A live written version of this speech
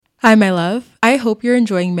Hi, my love. I hope you're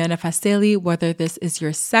enjoying Manifest Daily, whether this is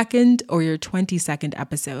your second or your 22nd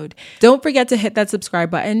episode. Don't forget to hit that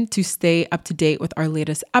subscribe button to stay up to date with our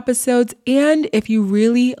latest episodes. And if you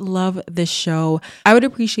really love this show, I would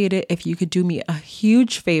appreciate it if you could do me a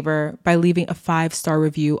huge favor by leaving a 5-star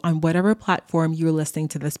review on whatever platform you're listening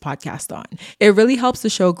to this podcast on. It really helps the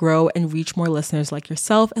show grow and reach more listeners like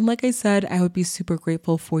yourself. And like I said, I would be super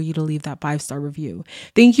grateful for you to leave that 5-star review.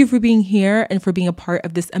 Thank you for being here and for being a part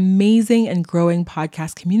of this amazing and growing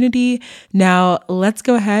podcast community. Now, let's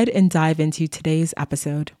go ahead and dive into today's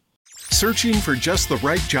episode. Searching for just the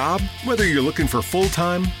right job? Whether you're looking for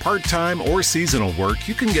full-time, part-time, or seasonal work,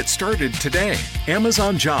 you can get started today.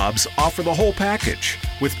 Amazon Jobs offer the whole package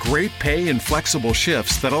with great pay and flexible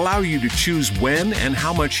shifts that allow you to choose when and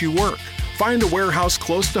how much you work. Find a warehouse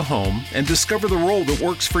close to home and discover the role that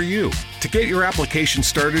works for you. To get your application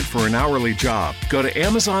started for an hourly job, go to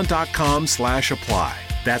amazon.com/apply.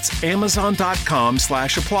 That's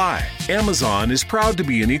amazon.com/apply. Amazon is proud to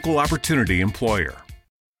be an equal opportunity employer.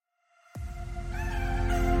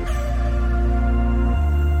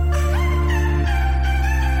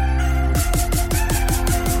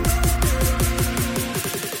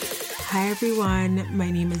 Hi everyone,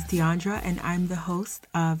 my name is Deandra and I'm the host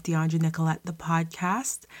of Deandra Nicolette, the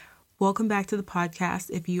podcast. Welcome back to the podcast.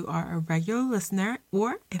 If you are a regular listener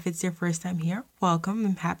or if it's your first time here, welcome.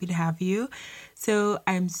 I'm happy to have you. So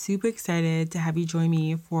I'm super excited to have you join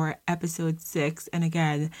me for episode 6. And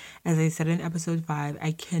again, as I said in episode 5,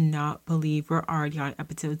 I cannot believe we're already on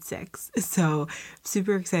episode 6. So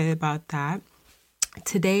super excited about that.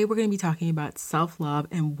 Today, we're going to be talking about self-love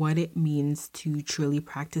and what it means to truly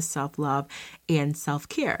practice self-love and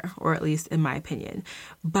self-care, or at least in my opinion.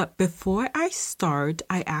 But before I start,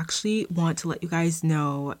 I actually want to let you guys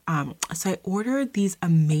know, so I ordered these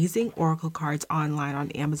amazing oracle cards online on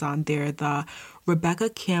Amazon. They're the Rebecca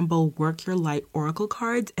Campbell Work Your Light Oracle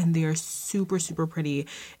cards, and they are super, super pretty.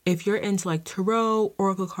 If you're into like tarot,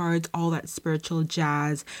 oracle cards, all that spiritual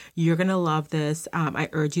jazz, you're going to love this. I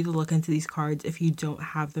urge you to look into these cards if you don't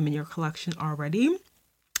have them in your collection already.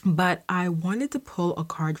 But I wanted to pull a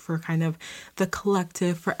card for kind of the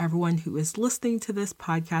collective, for everyone who is listening to this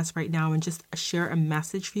podcast right now, and just share a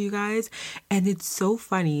message for you guys. And it's so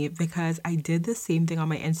funny because I did the same thing on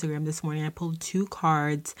my Instagram this morning. I pulled 2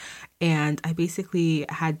 cards and I basically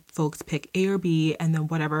had folks pick A or B, and then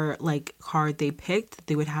whatever like card they picked,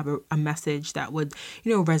 they would have a message that would,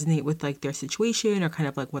 resonate with like their situation or kind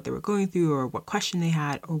of like what they were going through or what question they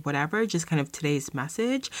had or whatever, just kind of today's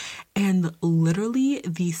message. And literally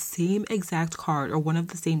the same exact card, or one of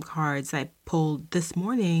the same cards I pulled this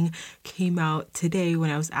morning, came out today when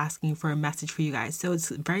I was asking for a message for you guys. So it's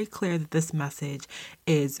very clear that this message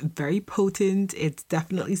is very potent. It's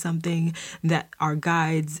definitely something that our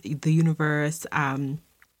guides, the universe,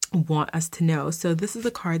 want us to know. So this is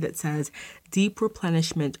a card that says deep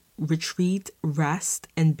replenishment, retreat, rest,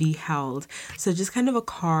 and be held. So just kind of a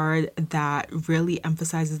card that really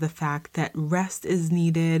emphasizes the fact that rest is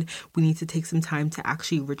needed. We need to take some time to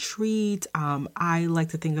actually retreat. I like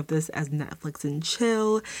to think of this as Netflix and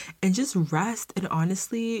chill and just rest, and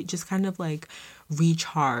honestly just kind of like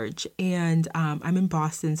recharge. And I'm in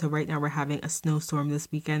Boston, so right now we're having a snowstorm this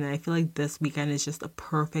weekend, and I feel like this weekend is just a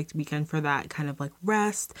perfect weekend for that kind of like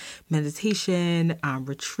rest, meditation,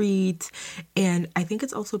 retreat. And I think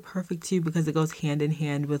it's also perfect too because it goes hand in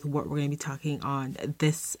hand with what we're going to be talking on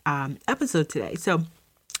this episode today. So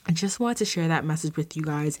I just wanted to share that message with you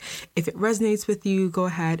guys. If it resonates with you, go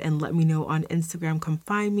ahead and let me know on Instagram. Come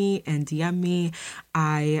find me and DM me.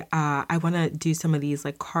 I want to do some of these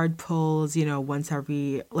like card pulls, once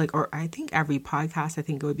every or I think every podcast. I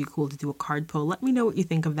think it would be cool to do a card pull. Let me know what you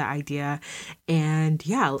think of that idea. And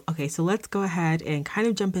yeah, okay, so let's go ahead and kind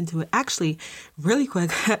of jump into it. Actually, really quick,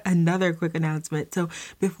 another quick announcement. So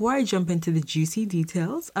before I jump into the juicy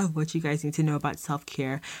details of what you guys need to know about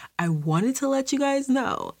self-care, I wanted to let you guys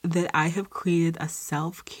know that I have created a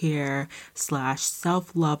self-care /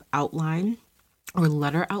 self-love outline or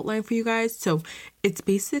letter outline for you guys. So it's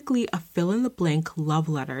basically a fill-in-the-blank love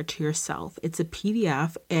letter to yourself. It's a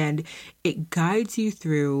PDF and it guides you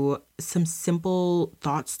through some simple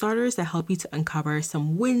thought starters that help you to uncover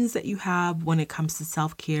some wins that you have when it comes to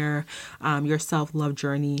self-care, your self-love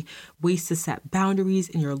journey, ways to set boundaries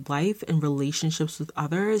in your life and relationships with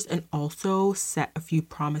others, and also set a few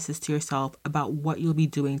promises to yourself about what you'll be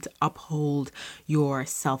doing to uphold your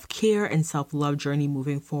self-care and self-love journey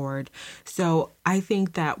moving forward. So I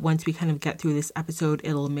think that once we kind of get through this episode,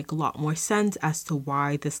 it'll make a lot more sense as to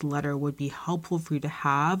why this letter would be helpful for you to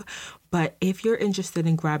have. But if you're interested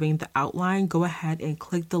in grabbing the outline, go ahead and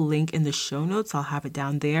click the link in the show notes. I'll have it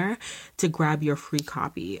down there to grab your free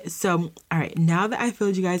copy. So, all right, now that I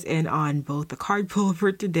filled you guys in on both the card pull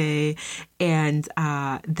for today and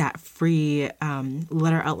that free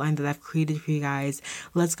letter outline that I've created for you guys,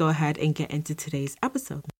 let's go ahead and get into today's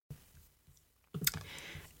episode.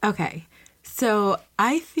 Okay, so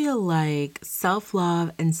I feel like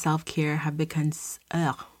self-love and self-care have become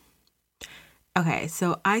Okay,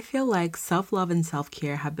 so I feel like self-love and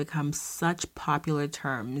self-care have become such popular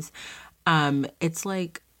terms.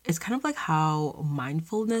 It's kind of like how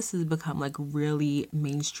mindfulness has become like really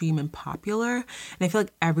mainstream and popular. And I feel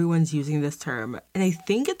like everyone's using this term. And I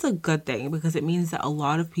think it's a good thing because it means that a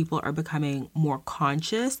lot of people are becoming more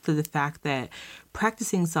conscious to the fact that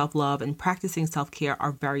practicing self-love and practicing self-care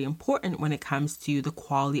are very important when it comes to the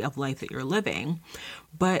quality of life that you're living.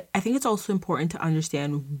 But I think it's also important to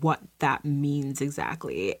understand what that means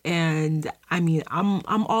exactly. And I mean, I'm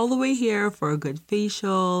all the way here for a good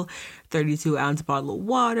facial, 32-ounce bottle of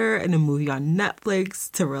water, and a movie on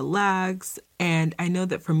Netflix to relax. And I know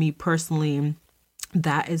that for me personally,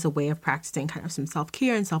 that is a way of practicing kind of some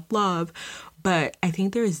self-care and self-love. But I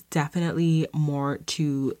think there is definitely more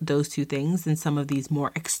to those two things than some of these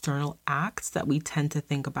more external acts that we tend to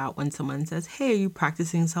think about when someone says, hey, are you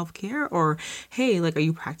practicing self-care? Or, hey, like, are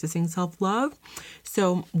you practicing self-love?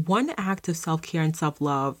 So one act of self-care and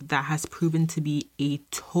self-love that has proven to be a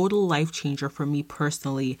total life changer for me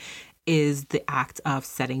personally is the act of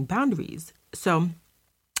setting boundaries. So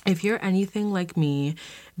if you're anything like me,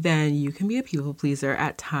 then you can be a people pleaser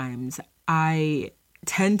at times. I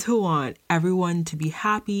tend to want everyone to be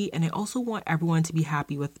happy, and I also want everyone to be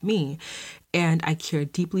happy with me. And I care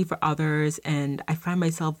deeply for others, and I find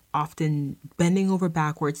myself often bending over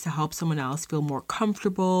backwards to help someone else feel more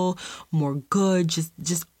comfortable, more good,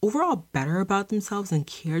 just overall better about themselves and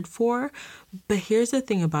cared for. But here's the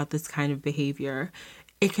thing about this kind of behavior.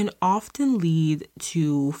 It can often lead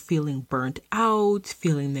to feeling burnt out,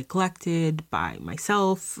 feeling neglected by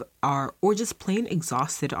myself, or just plain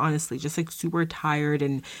exhausted, honestly, just like super tired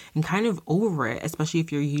and kind of over it, especially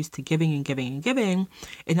if you're used to giving and giving and giving.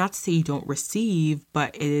 And not to say you don't receive,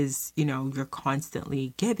 but it is, you're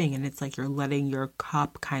constantly giving, and it's like you're letting your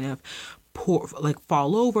cup kind of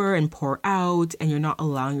fall over and pour out, and you're not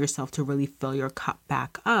allowing yourself to really fill your cup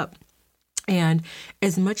back up. And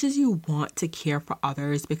as much as you want to care for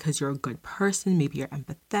others because you're a good person, maybe you're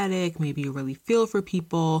empathetic, maybe you really feel for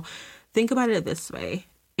people, think about it this way.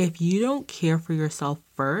 If you don't care for yourself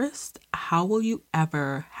first, how will you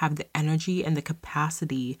ever have the energy and the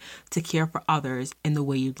capacity to care for others in the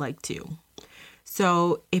way you'd like to?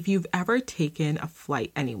 So if you've ever taken a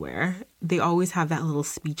flight anywhere, they always have that little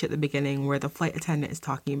speech at the beginning where the flight attendant is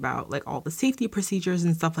talking about like all the safety procedures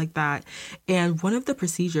and stuff like that. And one of the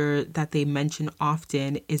procedures that they mention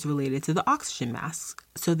often is related to the oxygen mask.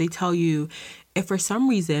 So they tell you if for some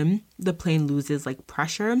reason the plane loses like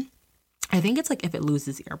pressure, I think it's like if it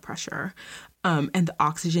loses air pressure, and the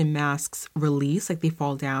oxygen masks release, like they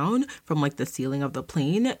fall down from like the ceiling of the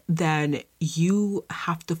plane, then you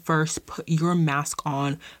have to first put your mask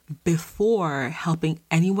on before helping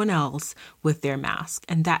anyone else with their mask.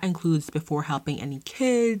 And that includes before helping any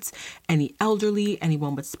kids, any elderly,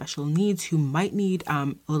 anyone with special needs who might need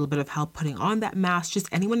a little bit of help putting on that mask, just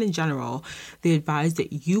anyone in general. They advise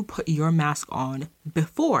that you put your mask on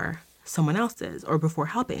before someone else's or before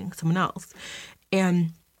helping someone else.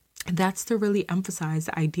 And that's to really emphasize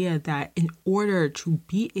the idea that in order to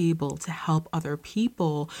be able to help other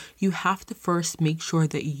people, you have to first make sure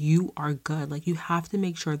that you are good. Like you have to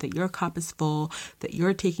make sure that your cup is full, that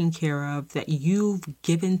you're taken care of, that you've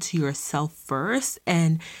given to yourself first.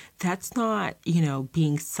 And that's not,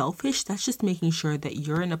 being selfish. That's just making sure that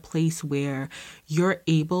you're in a place where you're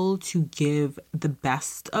able to give the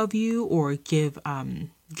best of you or give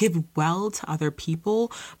well to other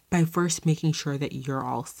people by first making sure that you're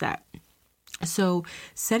all set. So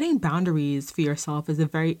setting boundaries for yourself is a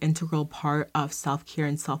very integral part of self-care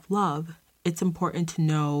and self-love. It's important to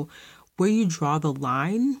know where you draw the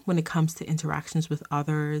line when it comes to interactions with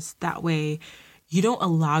others. That way, you don't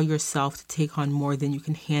allow yourself to take on more than you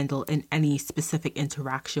can handle in any specific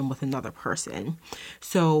interaction with another person.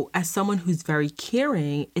 So as someone who's very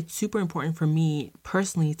caring, it's super important for me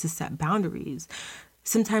personally to set boundaries.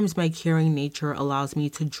 Sometimes my caring nature allows me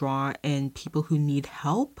to draw in people who need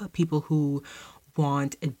help, people who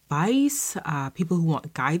want advice, people who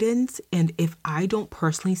want guidance. And if I don't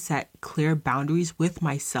personally set clear boundaries with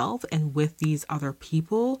myself and with these other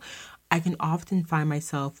people, I can often find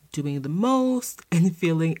myself doing the most and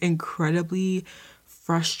feeling incredibly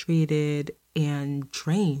frustrated and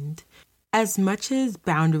drained. As much as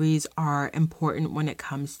boundaries are important when it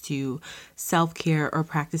comes to self-care or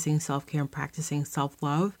practicing self-care and practicing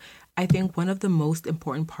self-love, I think one of the most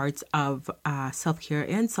important parts of self-care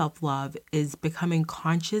and self-love is becoming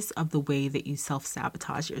conscious of the way that you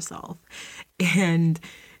self-sabotage yourself. And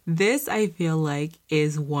this, I feel like,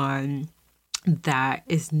 is one that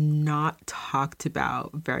is not talked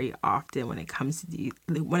about very often when it comes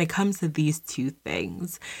to these two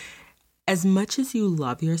things. As much as you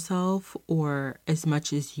love yourself, or as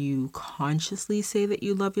much as you consciously say that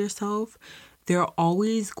you love yourself, there are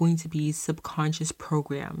always going to be subconscious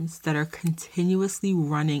programs that are continuously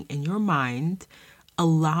running in your mind,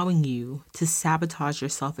 allowing you to sabotage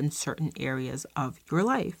yourself in certain areas of your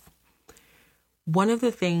life. One of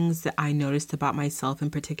the things that I noticed about myself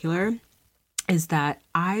in particular is that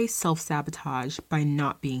I self-sabotage by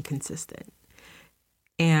not being consistent.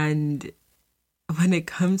 And when it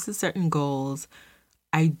comes to certain goals,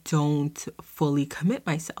 I don't fully commit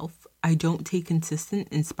myself. I don't take consistent,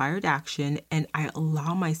 inspired action, and I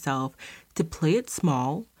allow myself to play it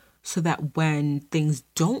small so that when things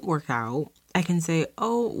don't work out, I can say,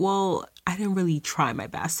 oh, well, I didn't really try my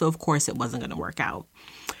best, so of course it wasn't going to work out.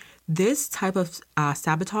 This type of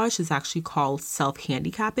sabotage is actually called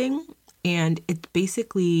self-handicapping, and it's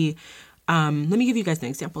basically, let me give you guys an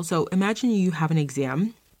example. So imagine you have an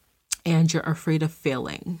exam and you're afraid of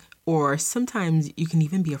failing, or sometimes you can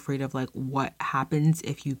even be afraid of like what happens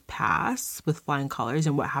if you pass with flying colors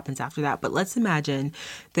and what happens after that. But let's imagine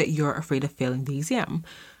that you're afraid of failing the exam.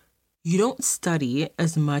 You don't study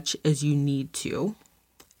as much as you need to.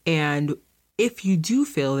 And if you do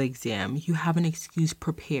fail the exam, you have an excuse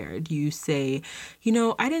prepared. You say,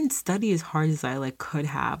 I didn't study as hard as I could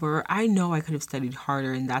have, or I know I could have studied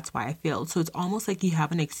harder and that's why I failed. So it's almost like you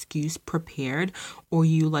have an excuse prepared, or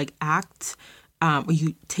you act, or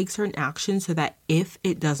you take certain actions so that if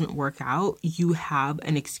it doesn't work out, you have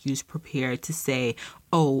an excuse prepared to say,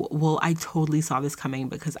 oh, well, I totally saw this coming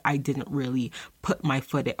because I didn't really put my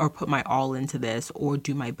foot in, or put my all into this, or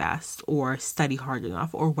do my best, or study hard enough,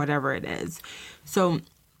 or whatever it is. So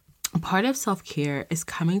part of self-care is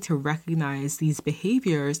coming to recognize these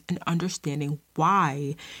behaviors and understanding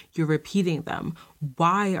why you're repeating them.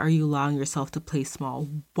 Why are you allowing yourself to play small?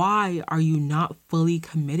 Why are you not fully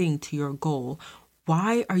committing to your goal?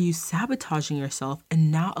 Why are you sabotaging yourself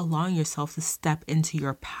and not allowing yourself to step into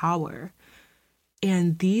your power?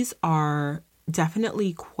 And these are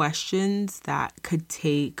definitely questions that could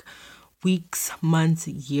take weeks, months,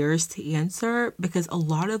 years to answer, because a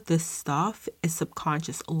lot of this stuff is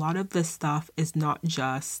subconscious. A lot of this stuff is not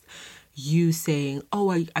just you saying,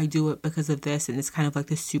 oh, I do it because of this, and it's kind of like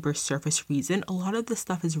this super surface reason. A lot of this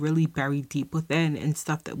stuff is really buried deep within and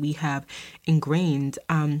stuff that we have ingrained.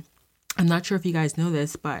 I'm not sure if you guys know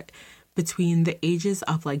this, but between the ages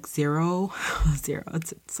of zero,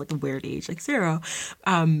 it's like a weird age, zero,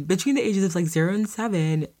 between the ages of 0 and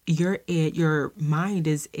 7, your mind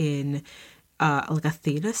is in a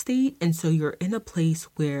theta state. And so you're in a place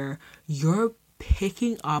where you're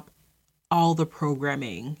picking up all the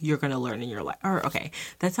programming you're going to learn in your life. Or, okay,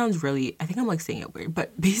 that sounds really, I think I'm saying it weird,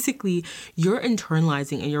 but basically you're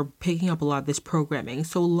internalizing and you're picking up a lot of this programming.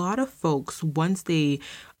 So a lot of folks, once they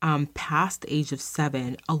pass the age of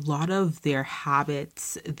 7, a lot of their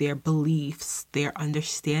habits, their beliefs, their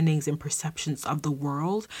understandings and perceptions of the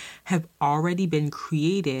world have already been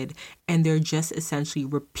created, and they're just essentially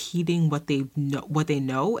repeating what they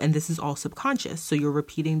know, and this is all subconscious. So you're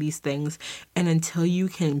repeating these things, and until you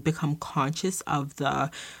can become conscious of the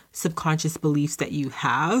subconscious beliefs that you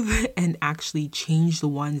have and actually change the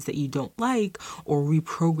ones that you don't like, or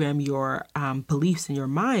reprogram your beliefs in your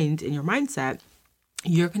mind, in your mindset,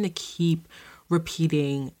 you're going to keep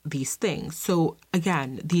repeating these things. So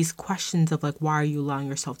again, these questions of why are you allowing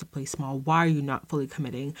yourself to play small? Why are you not fully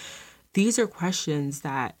committing? These are questions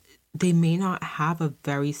that they may not have a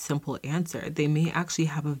very simple answer. They may actually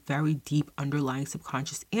have a very deep underlying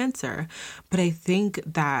subconscious answer. But I think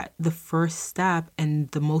that the first step and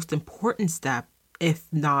the most important step, if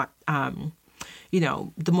not,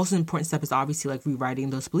 the most important step is obviously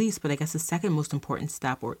rewriting those beliefs. But I guess the second most important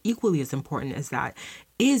step, or equally as important as that,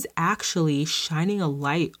 is actually shining a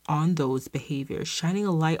light on those behaviors, shining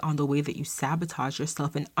a light on the way that you sabotage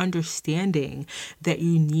yourself, and understanding that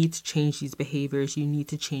you need to change these behaviors, you need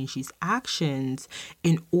to change these actions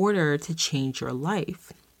in order to change your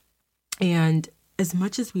life. And as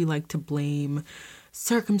much as we like to blame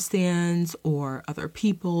circumstance or other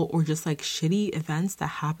people or just shitty events that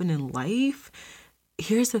happen in life,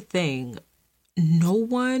 here's the thing. no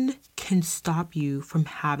one can stop you from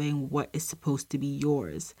having what is supposed to be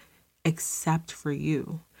yours except for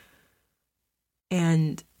you.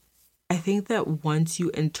 And I think that once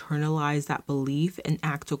you internalize that belief and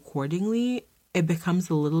act accordingly, it becomes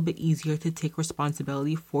a little bit easier to take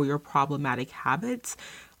responsibility for your problematic habits,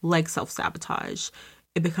 like self-sabotage.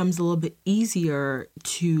 It becomes a little bit easier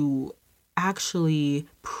to actually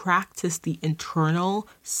practice the internal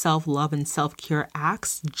self-love and self-care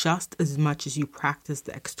acts just as much as you practice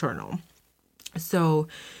the external. So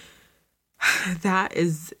that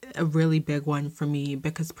is a really big one for me,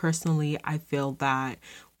 because personally, I feel that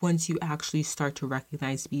once you actually start to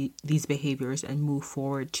recognize these behaviors and move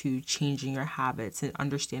forward to changing your habits and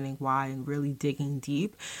understanding why and really digging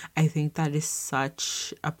deep, I think that is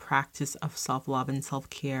such a practice of self-love and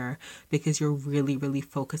self-care, because you're really, really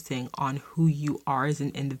focusing on who you are as an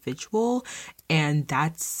individual. And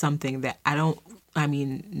that's something that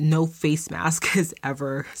no face mask has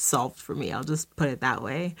ever solved for me. I'll just put it that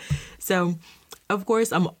way. So of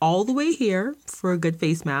course, I'm all the way here for a good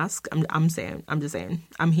face mask. I'm just saying.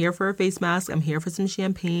 I'm here for a face mask. I'm here for some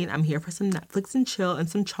champagne. I'm here for some Netflix and chill and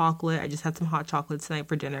some chocolate. I just had some hot chocolate tonight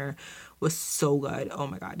for dinner. It was so good. Oh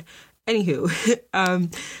my God. Anywho,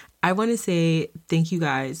 I want to say thank you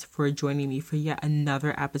guys for joining me for yet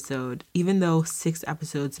another episode. Even though 6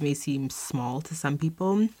 episodes may seem small to some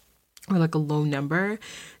people, or like a low number,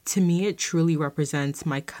 to me, it truly represents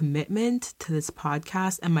my commitment to this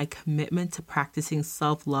podcast and my commitment to practicing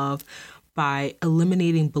self-love by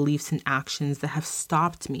eliminating beliefs and actions that have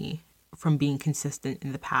stopped me from being consistent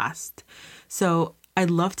in the past. So I'd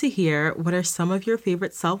love to hear, what are some of your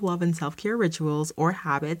favorite self-love and self-care rituals or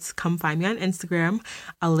habits? Come find me on Instagram.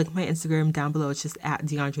 I'll link my Instagram down below. It's just at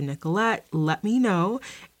Deandra Nicolette. Let me know.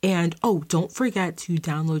 And don't forget to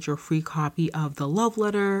download your free copy of the Love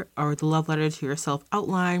Letter, or the Love Letter to Yourself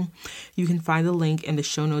outline. You can find the link in the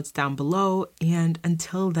show notes down below. And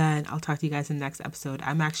until then, I'll talk to you guys in the next episode.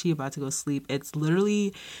 I'm actually about to go sleep. It's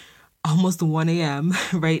literally almost 1 a.m.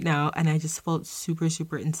 right now, and I just felt super,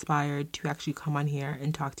 super inspired to actually come on here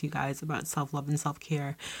and talk to you guys about self-love and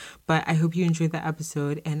self-care. But I hope you enjoyed the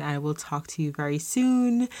episode, and I will talk to you very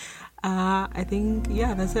soon. I think,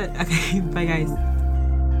 that's it. Okay, bye guys.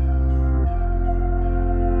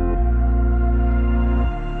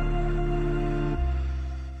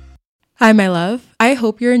 Hi, my love. I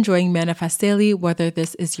hope you're enjoying Manifest Daily, whether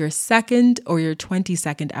this is your 2nd or your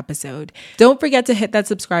 22nd episode. Don't forget to hit that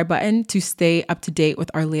subscribe button to stay up to date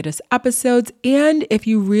with our latest episodes. And if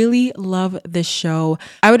you really love this show,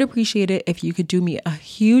 I would appreciate it if you could do me a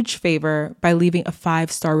huge favor by leaving a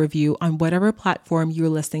 5-star review on whatever platform you're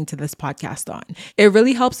listening to this podcast on. It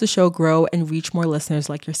really helps the show grow and reach more listeners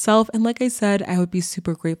like yourself. And like I said, I would be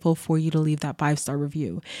super grateful for you to leave that 5-star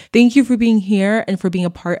review. Thank you for being here and for being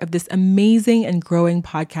a part of this amazing and growing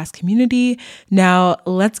podcast community. Now,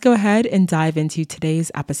 let's go ahead and dive into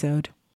today's episode.